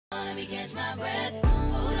me catch my breath.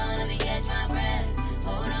 Hold on, let me catch my breath.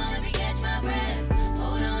 Hold on, let me catch my breath.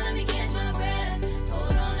 Hold on, let me catch my breath.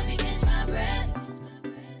 Hold on, let me catch my breath.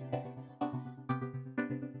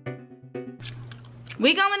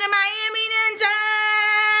 We going to Miami,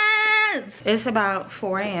 ninjas! It's about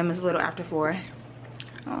 4 a.m. It's a little after 4.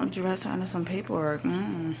 Oh, dress under some paperwork.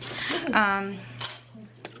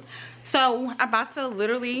 So I'm about to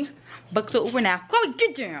literally book the Uber now. Chloe,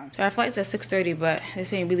 get down. So our flight's at 6:30, but they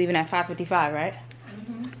say you'll be leaving at 5:55, right?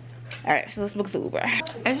 All right, so let's book the Uber.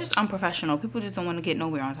 It's just unprofessional. People just don't want to get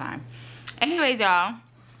nowhere on time. Anyways, y'all,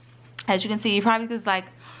 as you can see, you probably was like,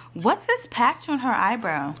 what's this patch on her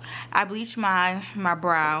eyebrow? I bleached my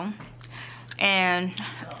brow and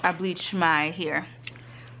I bleached my hair.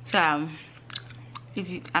 So I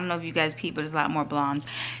don't know if you guys peep, but it's a lot more blonde,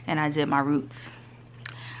 and I did my roots.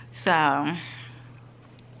 So I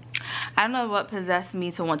don't know what possessed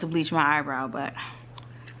me to want to bleach my eyebrow, but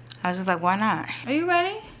I was just like, why not? Are you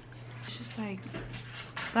ready? It's just like,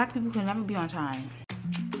 black people can never be on time.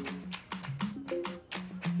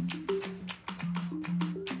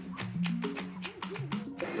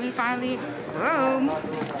 We finally, whoa,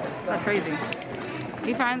 that's crazy.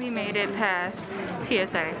 We finally made it past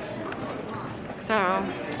TSA. So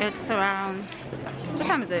it's around, what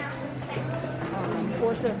time is it?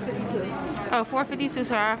 4:52. Oh, 4:52,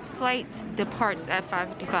 so our flight departs at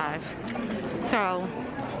 5:55. So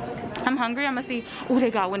I'm hungry. I'm gonna see. Oh, they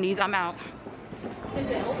got Wendy's. I'm out.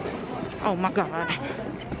 Oh my god.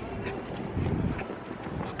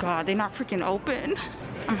 Oh god, they're not freaking open.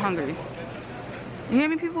 I'm hungry. You hear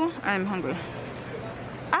me, people? I'm hungry.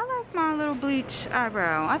 I like my little bleach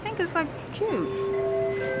eyebrow. I think it's like cute.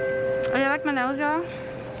 Oh, you like my nails, y'all?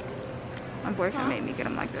 My boyfriend made me get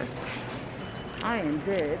them like this. I am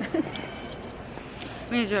dead.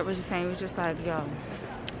 Me and Jarrett was just saying, we was just like, yo,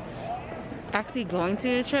 actually going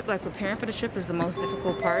to the trip, like preparing for the trip is the most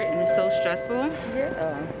difficult part, and it's so stressful.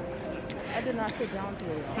 Yeah. I did not sit down to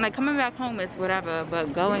it. Like coming back home is whatever,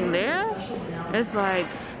 but going there, it's like,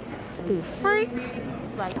 ooh, freak.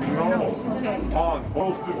 Like, On,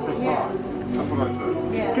 posted for side. That's what I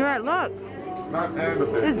said. Yeah. Jarrett, look. Not and a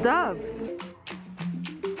bit. It's doves.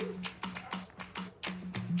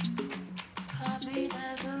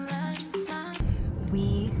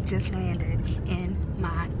 We just landed in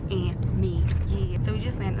Miami. Yeah. So we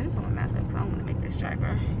just landed. Let me put my mask up because I don't want to make this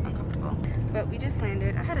driver uncomfortable. But we just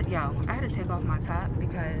landed. I had to take off my top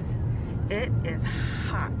because it is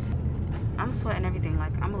hot. I'm sweating everything.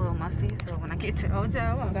 Like, I'm a little musty, so when I get to the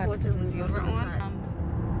hotel, I'm going to put some deodorant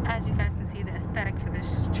on. As you guys can see, the aesthetic for this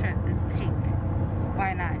trip is pink.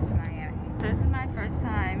 Why not? It's Miami. So this is my first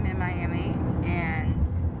time in Miami, and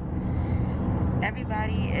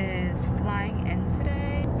everybody is flying in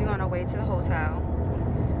today. We're on our way to the hotel,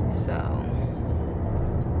 so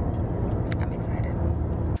I'm excited.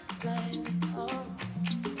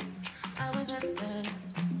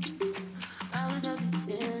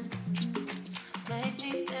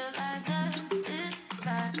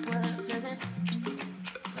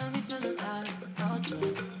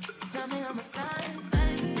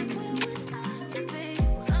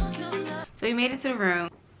 So we made it to the room.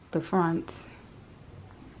 The front.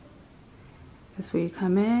 That's where you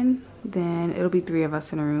come in. Then it'll be 3 of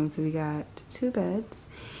us in a room. So we got 2 beds.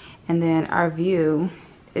 And then our view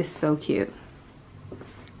is so cute.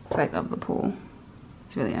 It's like of the pool.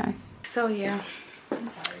 It's really nice. So yeah.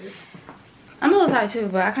 I'm a little tired too,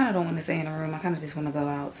 but I kind of don't want to stay in a room. I kind of just want to go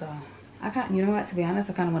out. So you know what, to be honest,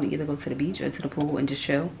 I kind of want to either go to the beach or to the pool and just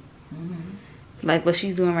chill. Like what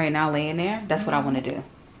she's doing right now, laying there. That's what I want to do.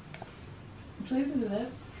 So you can do that.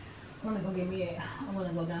 I want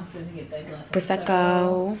to go downstairs and get that glass.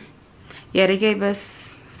 Prosecco. Yeah, they gave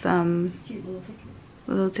us some cute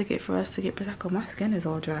little ticket for us to get Prosecco. My skin is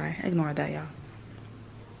all dry. Ignore that, y'all.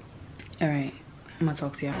 All right, I'm gonna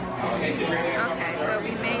talk to y'all. Okay, so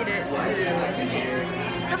we made it to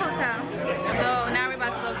the hotel. So now we're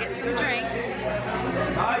about to go get some drinks.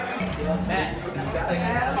 So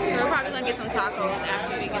we're probably gonna get some tacos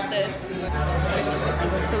after we get this.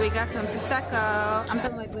 So we got some Prosecco. I'm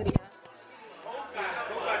feeling like Lydia.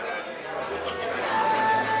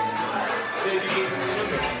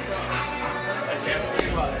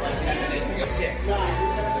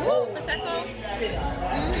 Woo, Prosecco.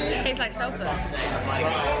 Tastes like salsa.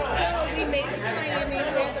 We made it to Miami.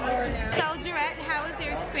 So, Jarrett, how was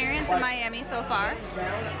your experience in Miami so far?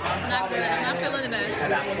 Not good. I'm not feeling the best.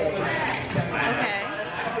 Okay.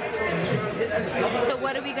 So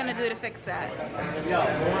what are we gonna do to fix that?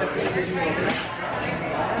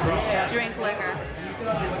 Drink liquor. You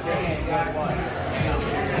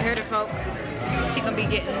heard it, folks. She gonna be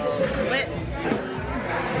getting lit.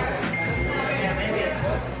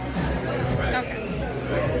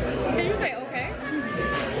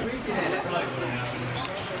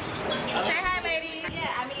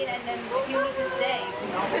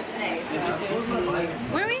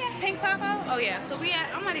 Oh yeah, so we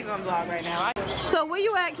at, I'm not even gonna vlog right now. So where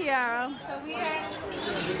you at, Kiara? So we at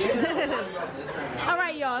all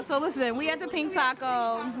right, y'all, so listen, we at the Pink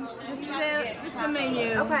Taco. This is the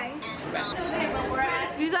menu. Okay.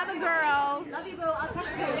 These are the girls. Love you, boo. I'll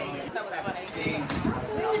text you. That was funny.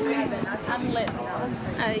 I'm lit.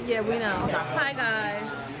 Yeah, we know. Hi guys.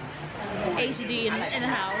 HD in the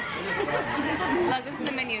house. Look, this is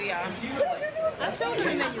the menu, y'all. I showed you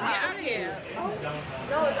the menu. Get out of here.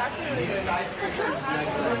 No, it's actually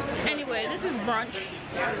anyway, this is brunch.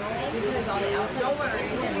 Don't worry.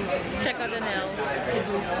 Check out the nails.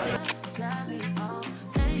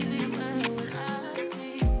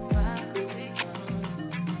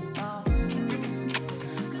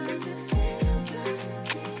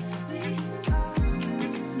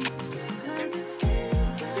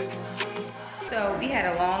 So we had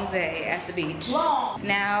a long day at the beach.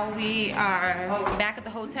 Now we are back at the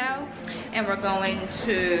hotel and we're going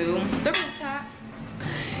to the rooftop.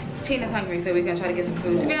 Tina's hungry, so we're gonna try to get some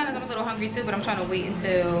food. To be honest, I'm a little hungry too, but I'm trying to wait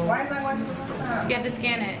until you have to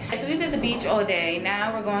scan it. So we was at the beach all day.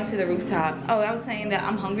 Now we're going to the rooftop. Oh, I was saying that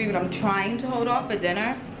I'm hungry, but I'm trying to hold off for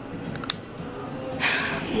dinner.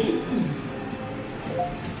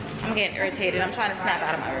 I'm getting irritated. I'm trying to snap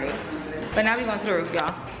out of my roof. But now we're going to the roof,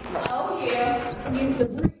 y'all. Oh yeah.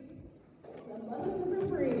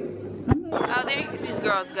 Oh, there these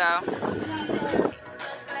girls go.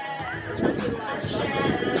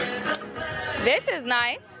 This is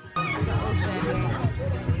nice.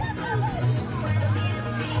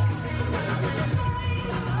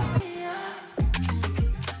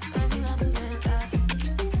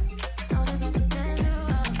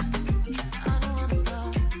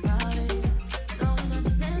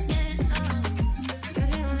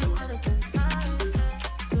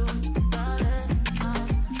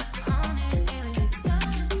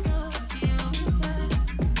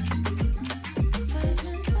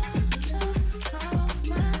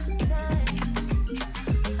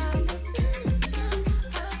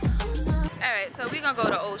 Go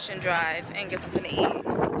to Ocean Drive and get something to eat. That's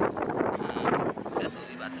what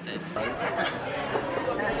we about to do.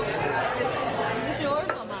 Is yours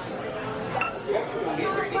or mine?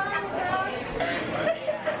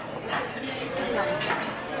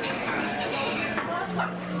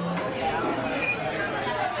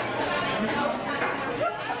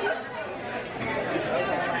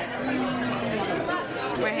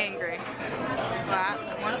 We're hangry. Well,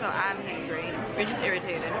 more so I'm hangry. We're just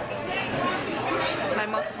irritated. By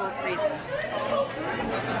multiple reasons.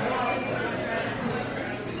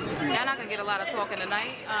 Y'all not gonna get a lot of talking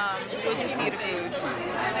tonight. We'll just eat the food.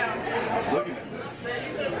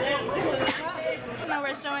 No,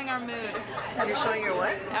 we're showing our mood. You're showing your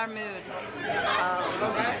what? Our mood.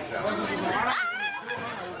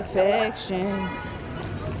 Perfection.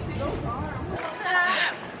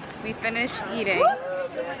 We finished eating.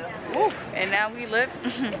 Woo. And now we look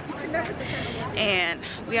and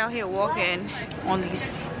we out here walking on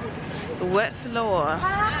these wet floor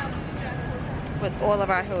with all of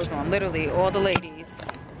our heels on. Literally all the ladies,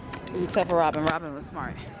 except for Robin. Robin was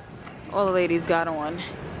smart. All the ladies got on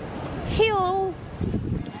heels.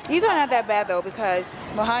 These are not that bad though, because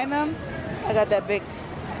behind them I got that big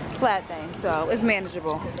flat thing, so it's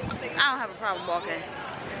manageable. I don't have a problem walking.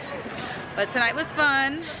 But tonight was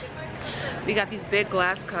fun. We got these big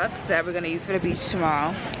glass cups that we're gonna use for the beach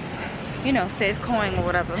tomorrow. You know, save coin or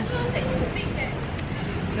whatever.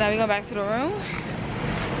 So now we go back to the room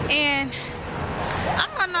and I'm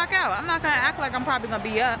gonna knock out. I'm not gonna act like I'm probably gonna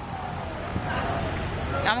be up.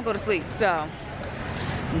 I'm gonna go to sleep. So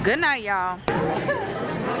good night, y'all.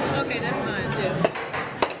 Okay, that's mine too.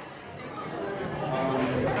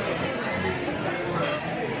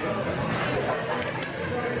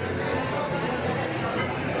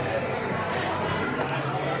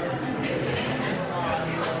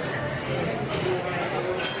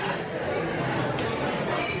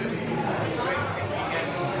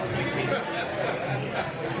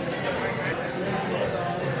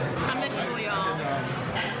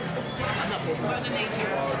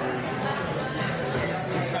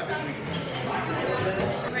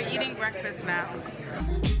 We're eating breakfast now.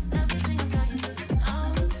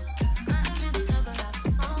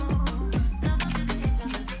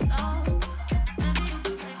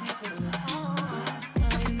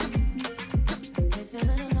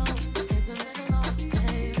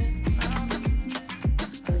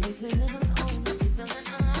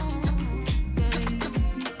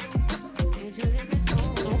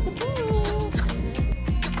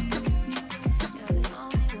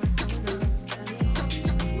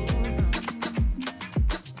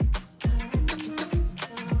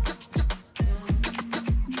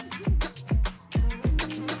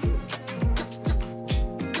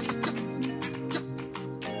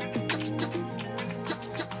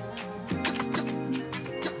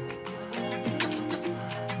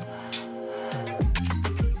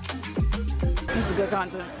 Good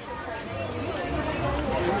content.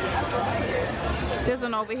 This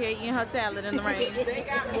one over here eating her salad in the rain. They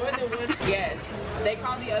got more than one. Yes. They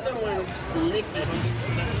call the other one licky.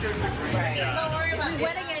 Right. Don't worry about it.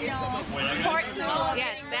 Wedding in y'all. Part 2.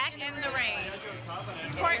 Yes, back in the rain.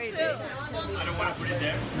 Part 2. I don't want to put it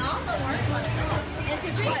there. No, don't worry about it.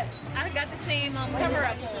 What? I got the same cover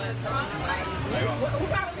up on.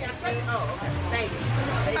 Oh, okay. Thank you.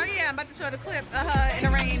 Oh yeah, I'm about to show the clip of her in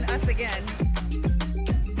the rain, us again.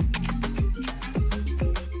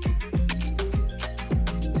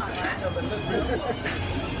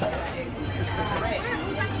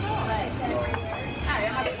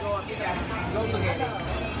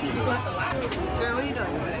 Girl, what are you doing?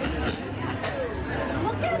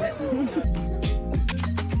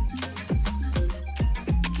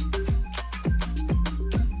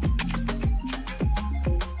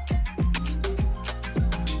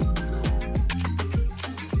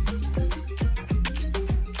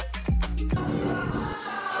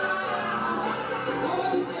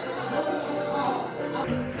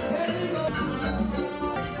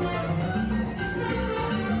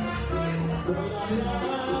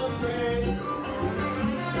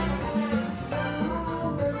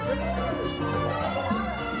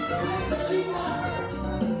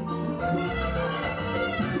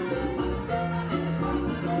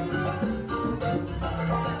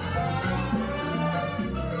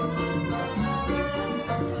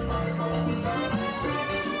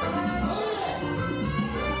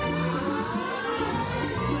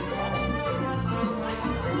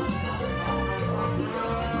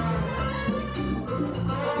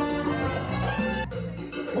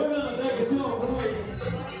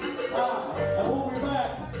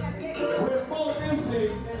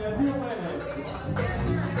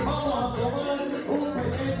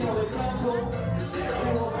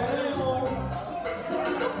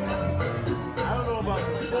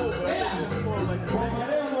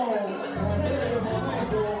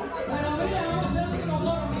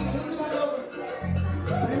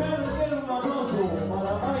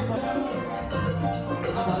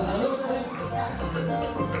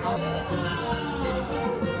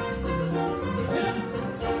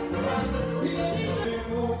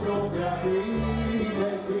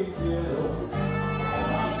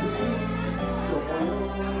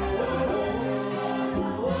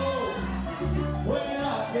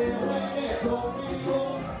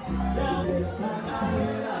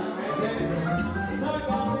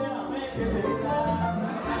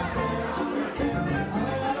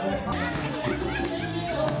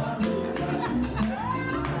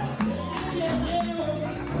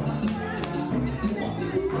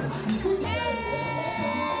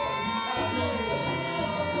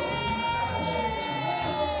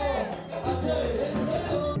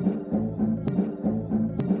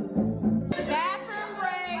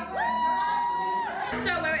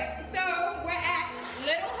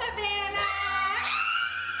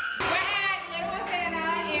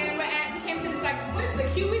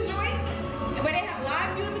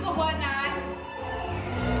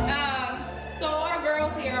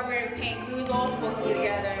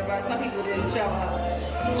 Some people didn't show up.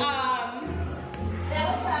 That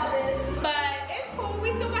was how it is. But it's cool. We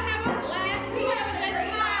still gonna have a blast. We have a good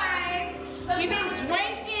time. We've been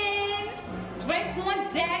drinking, drinks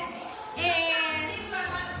on deck, and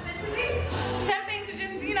some things are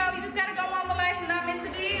just, you know, you just gotta go on with life. Not meant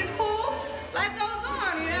to be. It's cool. Life goes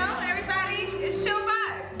on, you know. Everybody is chill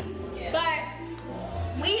vibes. Yeah. But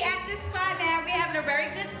we at this spot now. We having a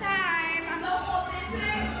very good time. So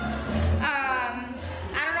authentic.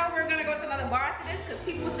 I don't know if we're gonna go to another bar after this because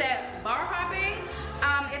people said bar hopping.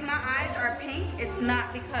 If my eyes are pink, it's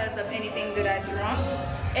not because of anything that I drunk.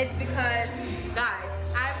 It's because, guys,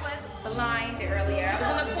 I was blind earlier. I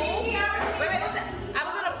was in the pool. Wait, listen. I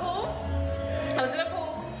was in a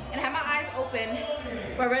pool and had my eyes open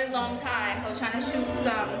for a really long time. I was trying to shoot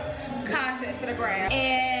some content for the gram.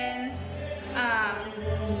 And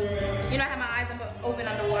you know, I had my eyes open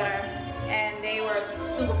underwater and they were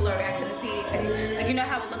super blurry. I couldn't see anything. Like, you know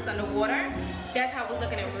how it looks underwater? That's how it was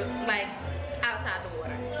looking at, like, outside the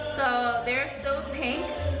water. So they're still pink.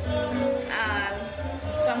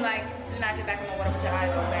 So I'm like, do not get back in the water with your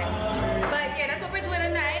eyes open. But yeah, that's what we're doing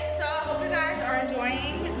tonight. So I hope you guys are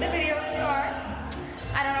enjoying the video so far.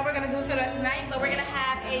 I don't know what we're gonna do for the rest of the night, but we're gonna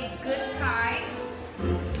have a good time.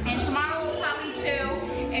 And tomorrow we'll probably chill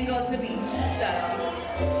and go to the beach. So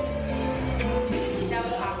that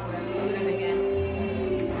was awkward. We'll do that again.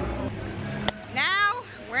 Now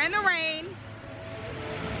we're in the rain,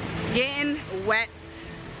 getting wet.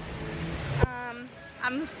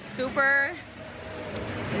 I'm super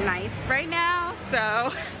nice right now, so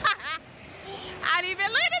I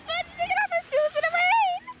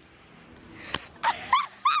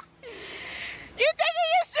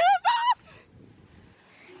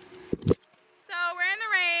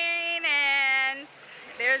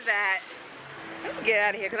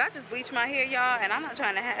I just bleached my hair, y'all, and I'm not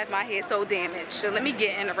trying to have my hair so damaged. So let me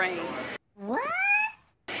get in the rain. What?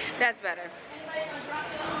 That's better.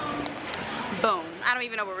 Boom. I don't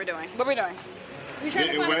even know what we're doing. What are we doing? We're trying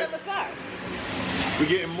to find another spot. We're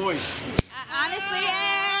getting moist. Honestly,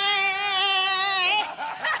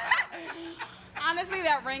 honestly,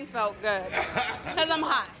 that ring felt good. Because I'm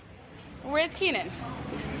hot. Where's Keenan?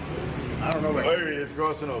 I don't know where. Oh, here he is,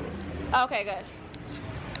 crossing over. Okay, good.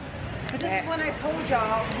 But this is when I told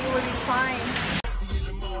y'all we would be fine.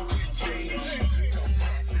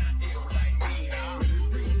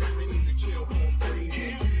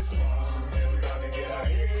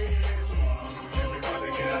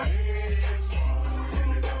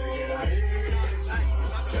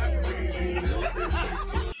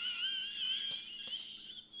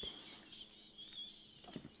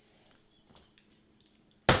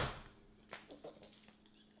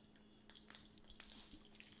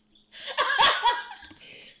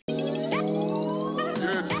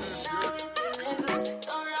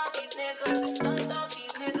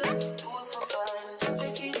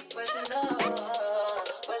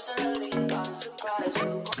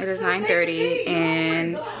 It is 9:30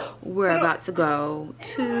 and we're about to go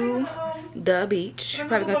to the beach.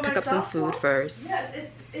 Probably gonna pick up some food first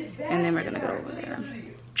and then we're gonna go over there.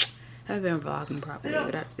 I haven't been vlogging properly,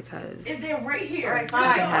 but that's because I've been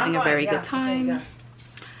having a very good time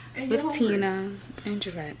with Tina and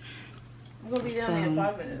Javette. So,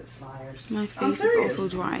 my face is also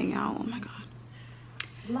drying out. Oh my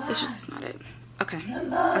god. This just is not it. Okay,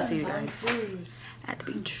 I'll see you guys at the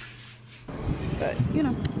beach. But you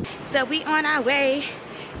know, so we on our way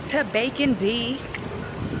to Bacon B.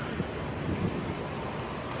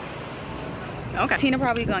 Okay, Tina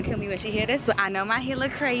probably gonna kill me when she hear this, but I know my hair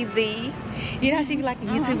look crazy. You know, she be like,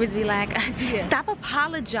 YouTubers be like, stop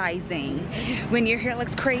apologizing when your hair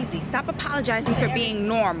looks crazy. Stop apologizing for being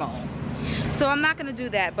normal. So I'm not gonna do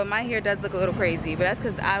that, but my hair does look a little crazy, but that's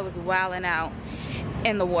because I was wilding out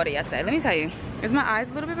in the water yesterday. Let me tell you, is my eyes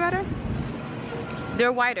a little bit better?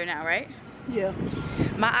 They're whiter now, right? Yeah.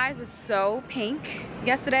 My eyes was so pink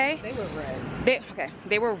yesterday. They were red.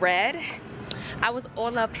 They were red. I was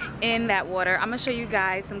all up in that water. I'm gonna show you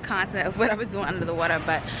guys some content of what I was doing under the water,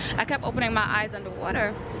 but I kept opening my eyes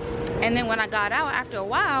underwater. And then when I got out after a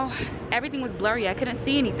while, everything was blurry. I couldn't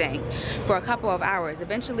see anything for a couple of hours.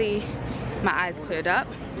 Eventually, my eyes cleared up,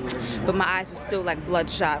 but my eyes were still like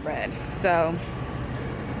bloodshot red. So,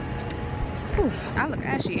 whew, I look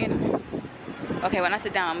ashy, ain't I? Okay, when I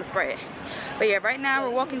sit down, I'm gonna spray it. But yeah, right now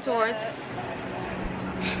we're walking towards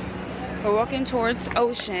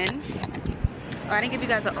Ocean. Oh, I didn't give you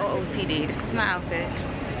guys an OOTD. This is my outfit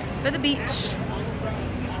for the beach.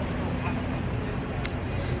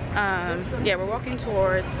 Yeah, we're walking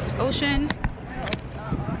towards Ocean.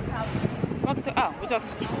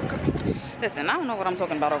 Listen, I don't know what I'm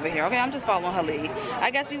talking about over here, okay? I'm just following her lead. I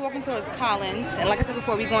guess we walking towards Collins, and like I said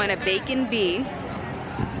before, we going to Bacon B.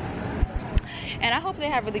 And I hope they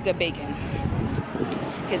have really good bacon.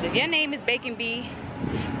 Because if your name is Bacon B,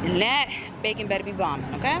 then that bacon better be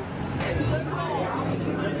bombing, okay? Isn't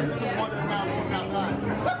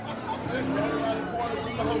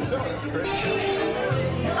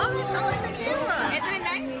it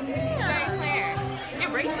nice? Yeah. Very clear. Your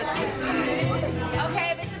bracelet looks good. Okay,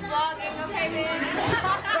 bitch is vlogging. Okay, then.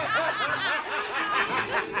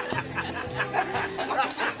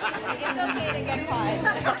 It's okay to get caught.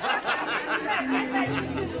 Get that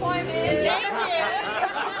YouTube point, man.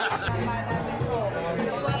 Thank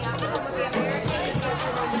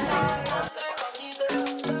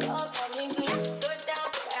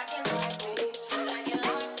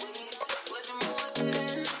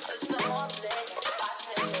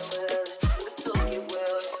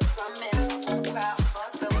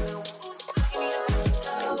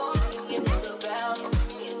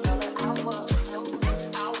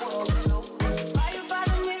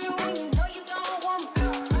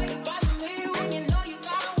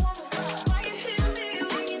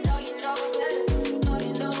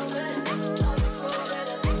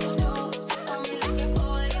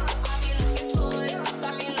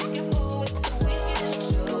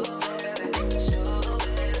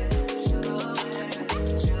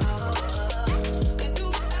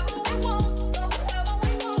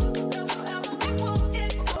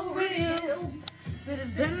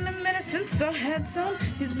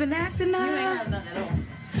He's been acting up,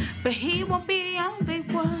 but he won't be the only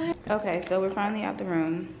one. Okay, so we're finally out the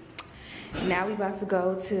room. Now we about to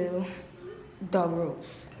go to the roof.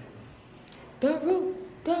 The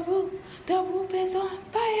roof is on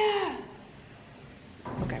fire.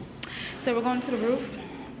 Okay, so we're going to the roof.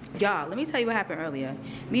 Y'all, let me tell you what happened earlier.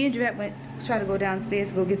 Me and Dret went try to go downstairs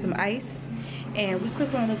to go get some ice, and we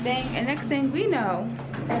clicked on the thing, and next thing we know,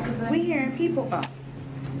 we hearing people. Oh,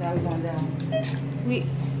 now we're going down.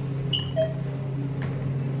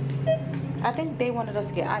 I think they wanted us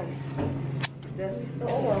to get ice.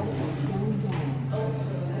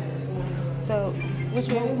 So, which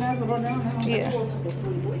way we have to go down? Yeah.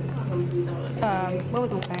 What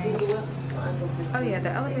was I saying? Oh yeah, the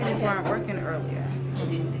elevators weren't working earlier.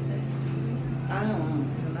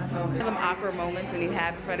 Some awkward moments when you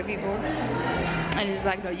have in front of people, and it's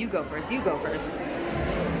like, no, you go first, you go first.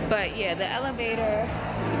 But yeah, the elevator,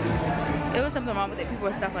 it was something wrong with it. People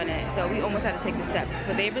were stuck on it, so we almost had to take the steps,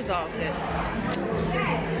 but they resolved it.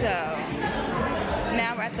 So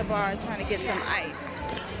now we're at the bar trying to get some ice.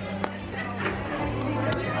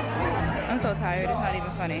 I'm so tired, it's not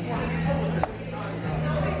even funny.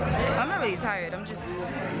 I'm not really tired, I don't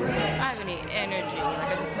have any energy. Like,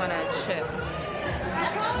 I just want to chill.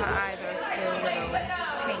 My eyes are still a little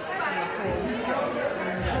pink from the pool.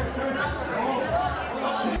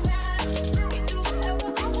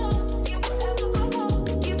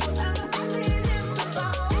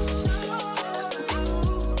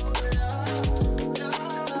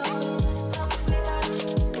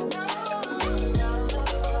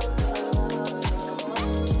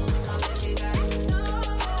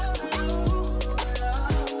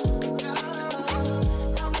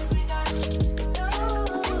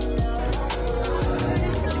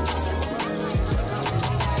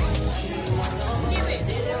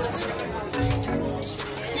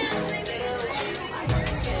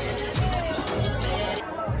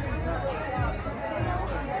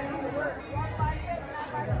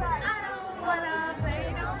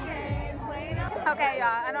 Okay,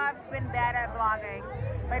 y'all, I know I've been bad at vlogging,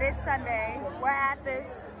 but it's Sunday. We're at this,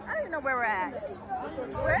 I don't even know where we're at.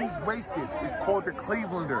 She's wasted. It's called the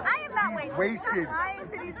Clevelander. I am not wasted. I'm lying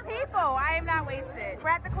to these people. I am not wasted. We're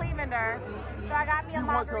at the Clevelander, so I got me a margarita. He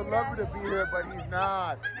wants her lover to be here, but he's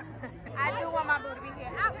not. I do want my boo to be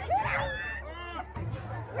here.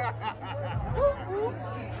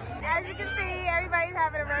 As you can see, everybody's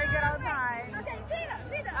having a very good old time. Okay, Tina.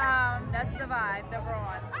 That's the vibe that we're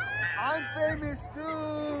on. I'm famous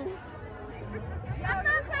too. I'm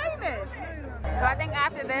not famous. So I think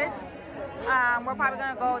after this, we're probably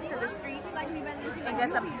gonna go to the streets and get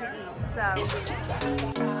something to eat.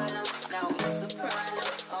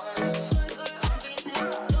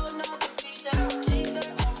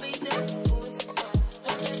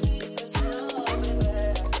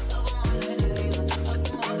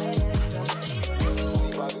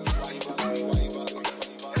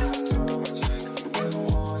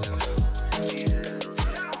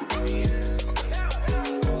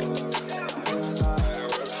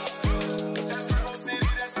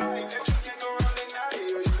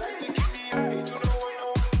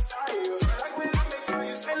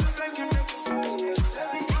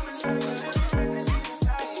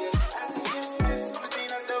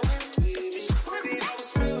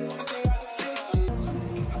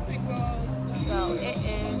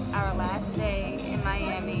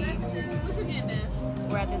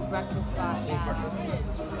 We're at this breakfast spot now,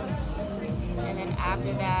 and then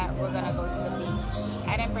after that we're gonna go to the beach. I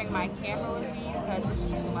didn't bring my camera with me because it's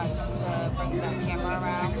just too much to bring that camera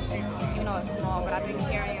around, even though it's small, but I've been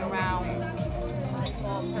carrying around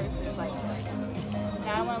small purses like this.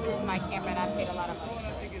 Now I don't want to lose my camera, and I paid a lot of money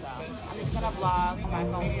for it, so I'm just gonna vlog on my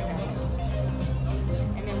phone today.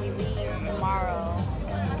 And then we leave tomorrow.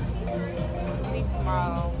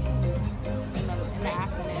 In the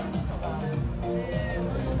afternoon.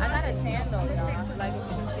 I got a tan though, y'all. Like, if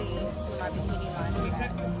you can see my bikini line.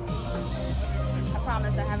 I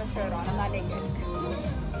promise I have a shirt on. I'm not naked.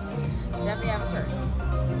 Definitely have a shirt.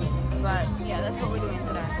 But yeah, that's what we're doing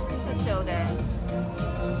today. It's a chill day.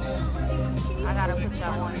 I gotta put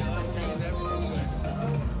y'all on something.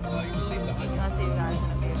 I'll see you guys in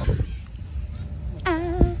a few.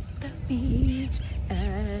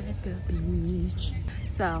 At the beach.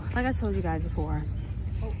 So, like I told you guys before,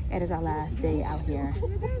 it is our last day out here.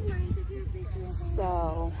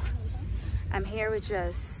 So, I'm here with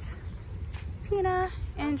just Tina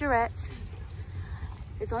and Jarette.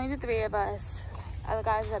 It's only the three of us. Other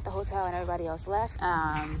guys are at the hotel and everybody else left.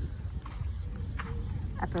 I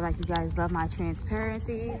feel like you guys love my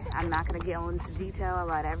transparency. I'm not gonna get into detail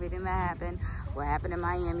about everything that happened. What happened in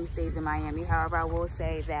Miami stays in Miami. However, I will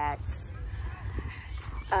say that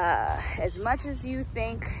as much as you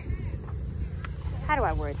think, how do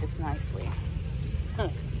I word this nicely?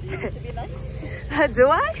 You need to be nice? Do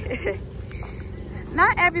I?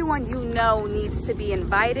 Not everyone you know needs to be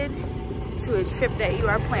invited to a trip that you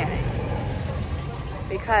are planning.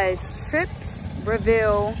 because trips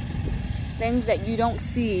reveal things that you don't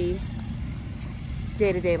see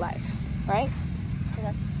day-to-day life, right?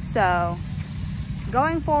 Okay. So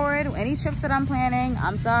going forward, any trips that I'm planning,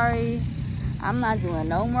 I'm sorry, I'm not doing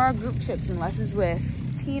no more group trips unless it's with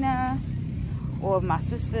Tina or my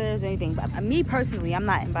sisters or anything. But me personally, I'm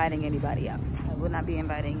not inviting anybody else. I will not be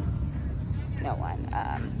inviting no one.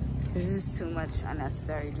 This is too much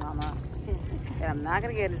unnecessary drama that I'm not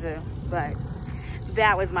gonna get into, but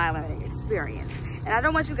that was my learning experience. And I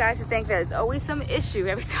don't want you guys to think that it's always some issue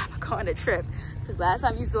every time I go on a trip. Because last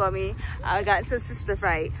time you saw me, I got into a sister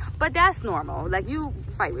fight. But that's normal. Like, you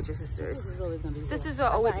fight with your sisters. Sisters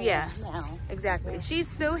are always, yeah, exactly. She's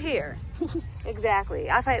still here. Exactly.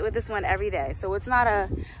 I fight with this one every day. So it's not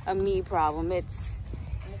a me problem. It's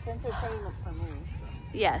entertainment for me.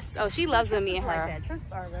 Yes. Oh, she loves when me and her. Like that.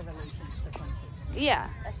 Trips are revelations to friendship. Yeah.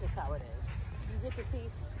 That's just how it is. You get to see,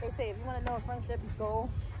 they say if you want to know a friendship, you go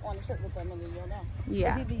on a trip with them and then you'll know.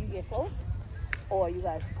 Yeah. It's either you get close or you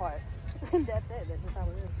guys part. That's it. That's just how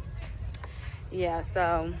it is. Yeah,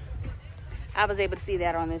 so I was able to see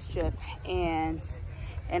that on this trip, and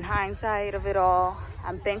in hindsight of it all,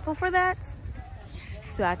 I'm thankful for that,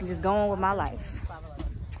 so I can just go on with my life.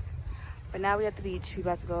 But now we're at the beach. We're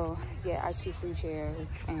about to go get our 2 free chairs,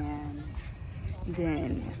 and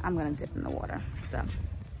then I'm gonna dip in the water. So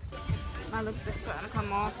my lipstick's starting to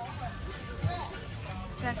come off.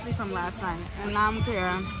 It's actually from last night, and I don't care.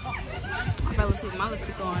 I fell asleep with my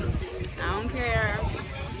lipstick on. I don't care.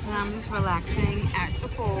 And I'm just relaxing at the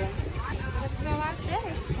pool. This is our last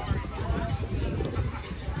day.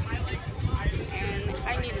 And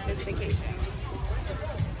I needed this vacation.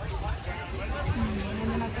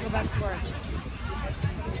 And then I have to go back to work.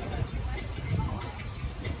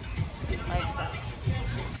 Life sucks.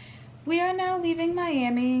 We are now leaving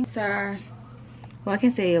Miami. Sir. Well, I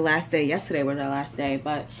can say last day. Yesterday was our last day,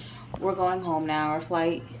 but we're going home now. Our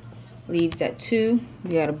flight leaves at 2.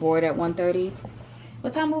 We got to board at 1:30.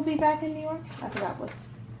 What time will we be back in New York? I forgot what.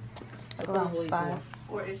 Like around 5.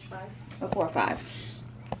 4-ish, 5. Or 4 or 5.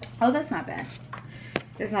 Oh, that's not bad.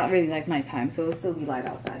 It's not really like nighttime, so it'll still be light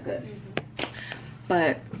outside. Good.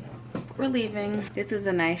 But we're leaving. This was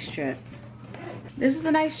a nice trip. This was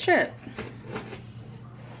a nice trip.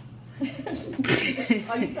 Are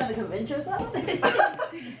you trying to convince yourself?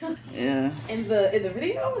 Yeah. In the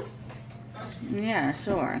video? Yeah,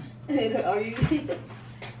 sure. Are you?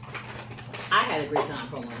 I had a great time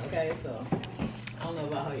for one, okay? So I don't know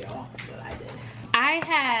about how y'all, but I did. I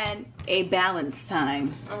had a balanced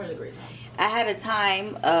time. I had a great time. I had a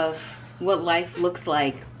time of what life looks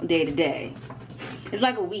like day to day. It's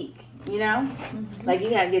like a week, you know? Like,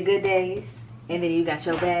 you have your good days, and then you got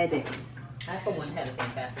your bad days. I, for one, had a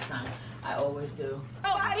fantastic time. I always do.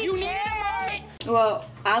 Well,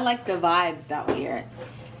 I like the vibes down here.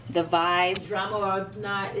 The vibes. Drama or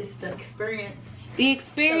not, it's the experience. The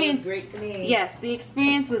experience. So it was great to me. Yes, the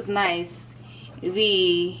experience was nice.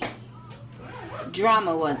 The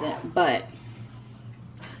drama wasn't, but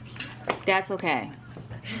that's okay.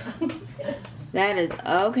 That is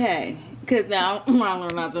okay. Because now I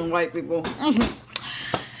learn not to white people.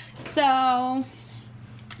 So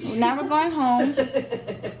now we're going home.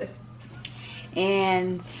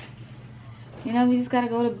 And you know, we just gotta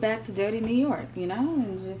go back to dirty New York, you know,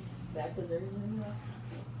 and just Back to dirty New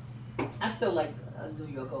York. I still like New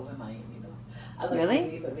York over Miami, you know. I like Really?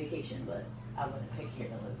 Miami for vacation, but I wouldn't pick here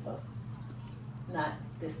to live, though. Not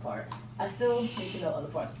this part. I still need to know other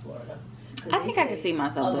parts of Florida. I think I can see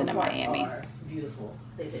myself living in Miami. Are beautiful.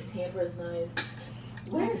 They said Tampa is nice.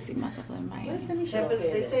 I can see myself living in Miami. Tampa,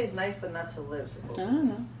 They say it's nice, but not to live, I supposedly. don't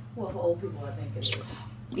know. Well, for old people, I think it is.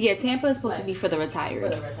 Yeah, Tampa is supposed to be for the For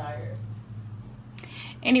retired. the retired.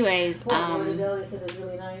 Anyways, Fort Lauderdale, they said it's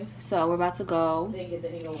really nice. so we're about to go They get the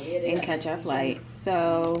hang over there. They and got catch our beaches. flight.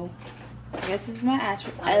 So I guess this is my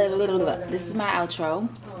outro. This is my outro.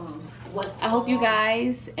 What's I hope you going on?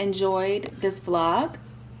 guys enjoyed this vlog,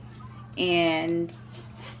 and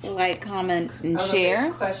like, comment, and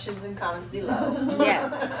share. Questions and comments below.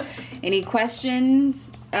 Yes. Any questions,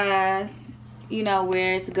 you know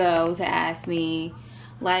where to go to ask me.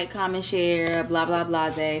 Like, comment, share, blah blah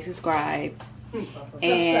blah, subscribe.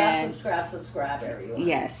 And Subscribe, everyone.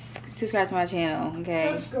 yes, subscribe to my channel,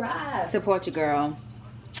 okay? Subscribe. Support your girl.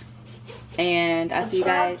 And I'll see you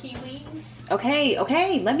guys. Kiwis.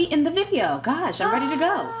 Okay, let me end the video. Gosh, I'm ready to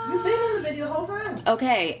go. You've been in the video the whole time.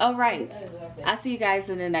 Okay, all right. I'll see you guys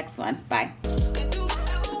in the next one. Bye.